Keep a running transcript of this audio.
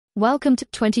Welcome to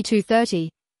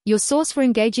 2230, your source for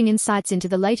engaging insights into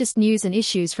the latest news and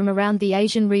issues from around the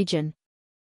Asian region.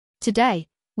 Today,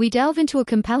 we delve into a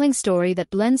compelling story that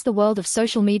blends the world of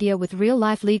social media with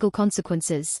real-life legal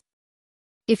consequences.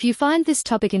 If you find this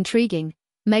topic intriguing,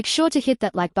 make sure to hit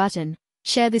that like button,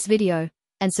 share this video,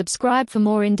 and subscribe for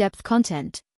more in-depth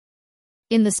content.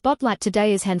 In the spotlight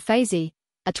today is Han Feizi,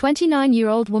 a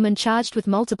 29-year-old woman charged with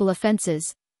multiple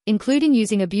offenses, including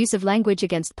using abusive language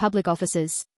against public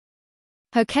officers.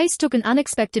 Her case took an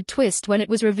unexpected twist when it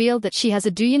was revealed that she has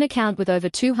a Douyin account with over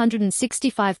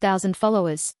 265,000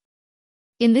 followers.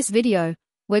 In this video,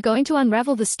 we're going to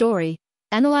unravel the story,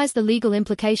 analyze the legal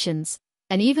implications,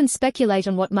 and even speculate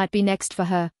on what might be next for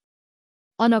her.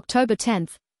 On October 10,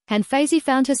 Han Feizi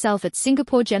found herself at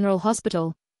Singapore General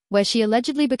Hospital, where she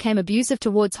allegedly became abusive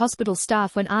towards hospital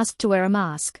staff when asked to wear a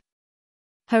mask.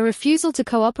 Her refusal to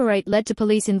cooperate led to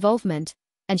police involvement,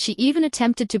 and she even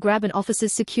attempted to grab an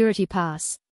officer's security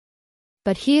pass.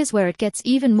 But here's where it gets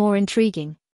even more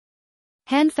intriguing.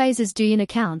 Han Feizi's Douyin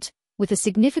account, with a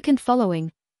significant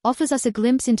following, offers us a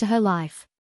glimpse into her life.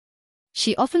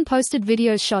 She often posted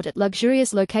videos shot at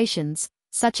luxurious locations,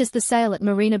 such as the Sail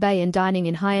Marina Bay and dining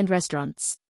in high-end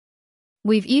restaurants.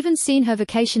 We've even seen her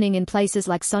vacationing in places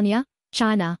like Sanya,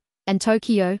 China, and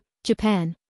Tokyo,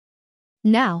 Japan.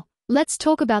 Now, let's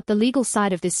talk about the legal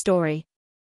side of this story.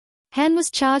 Han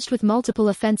was charged with multiple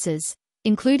offenses,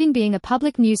 including being a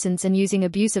public nuisance and using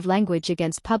abusive language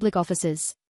against public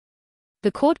officers.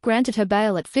 The court granted her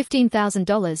bail at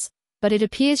 $15,000, but it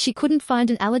appears she couldn't find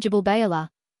an eligible bailer,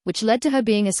 which led to her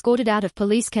being escorted out of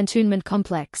police cantonment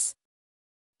complex.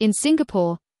 In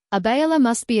Singapore, a bailer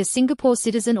must be a Singapore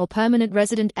citizen or permanent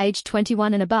resident aged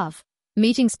 21 and above,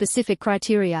 meeting specific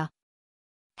criteria.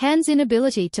 Han's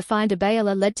inability to find a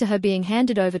bailer led to her being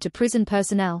handed over to prison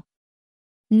personnel.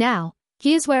 Now,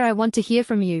 here's where I want to hear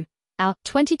from you, our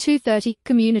 2230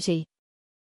 community.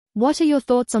 What are your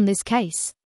thoughts on this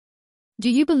case? Do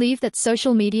you believe that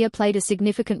social media played a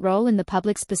significant role in the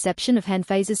public's perception of Han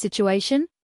Feizi's situation?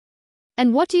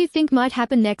 And what do you think might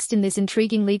happen next in this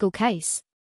intriguing legal case?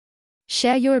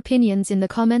 Share your opinions in the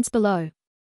comments below.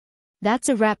 That's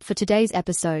a wrap for today's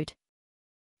episode.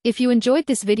 If you enjoyed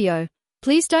this video,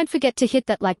 please don't forget to hit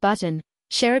that like button,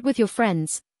 share it with your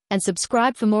friends, and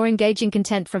subscribe for more engaging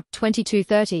content from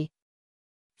 2230.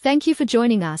 Thank you for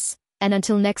joining us, and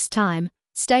until next time,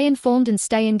 stay informed and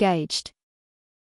stay engaged.